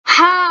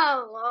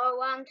Hello,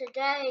 and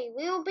today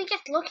we will be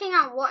just looking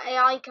at what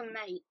AI can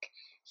make.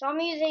 So I'm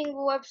using the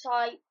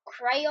website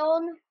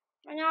Craiyon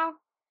right now.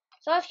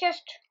 So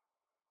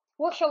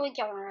what shall we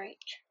generate?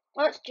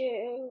 Let's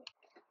do.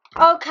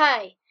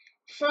 Okay,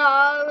 so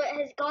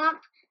it has gone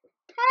up.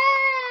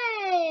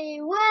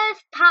 Hey, where's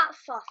Pat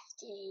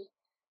Frosty?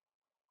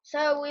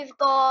 So we've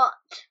got.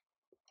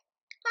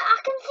 I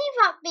can see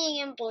that being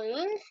in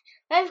Bloons.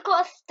 They've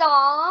got a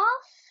staff.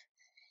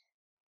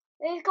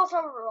 They've got a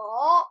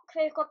rock.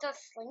 They've got a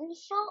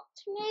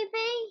slingshot,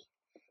 maybe.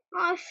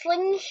 A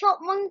slingshot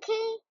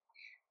monkey?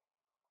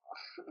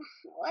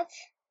 What?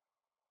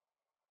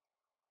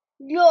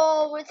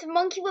 Yo, it's a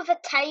monkey with a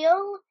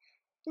tail,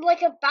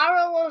 like a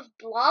barrel of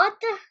blood.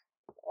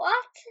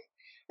 What?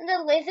 And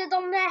a lizard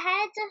on their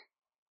head?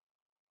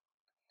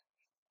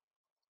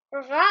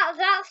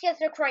 That's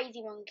just a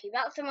crazy monkey.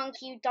 That's a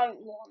monkey you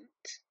don't want.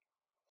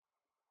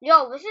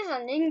 Yo, this is a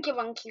ninja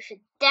monkey for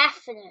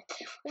definite.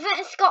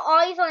 It's got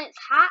eyes on its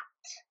hat.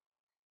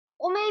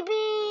 Or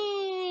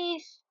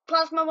maybe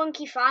Plasma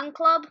Monkey Fan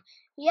Club.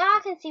 Yeah, I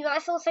can see that.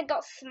 It's also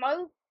got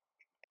smoke.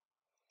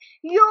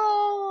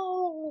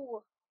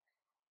 Yo!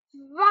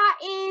 That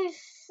is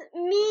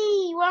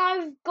me when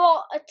I've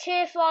got a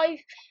tier 5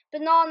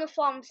 banana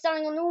farm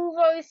selling on all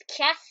those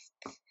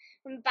chests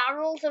and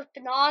barrels of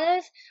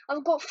bananas.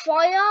 I've got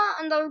fire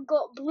and I've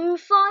got blue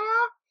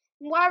fire.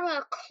 I'm wearing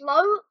a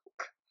cloak.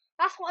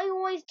 That's what I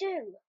always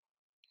do.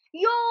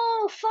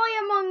 Yo,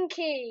 fire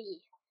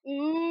monkey!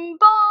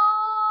 Bye!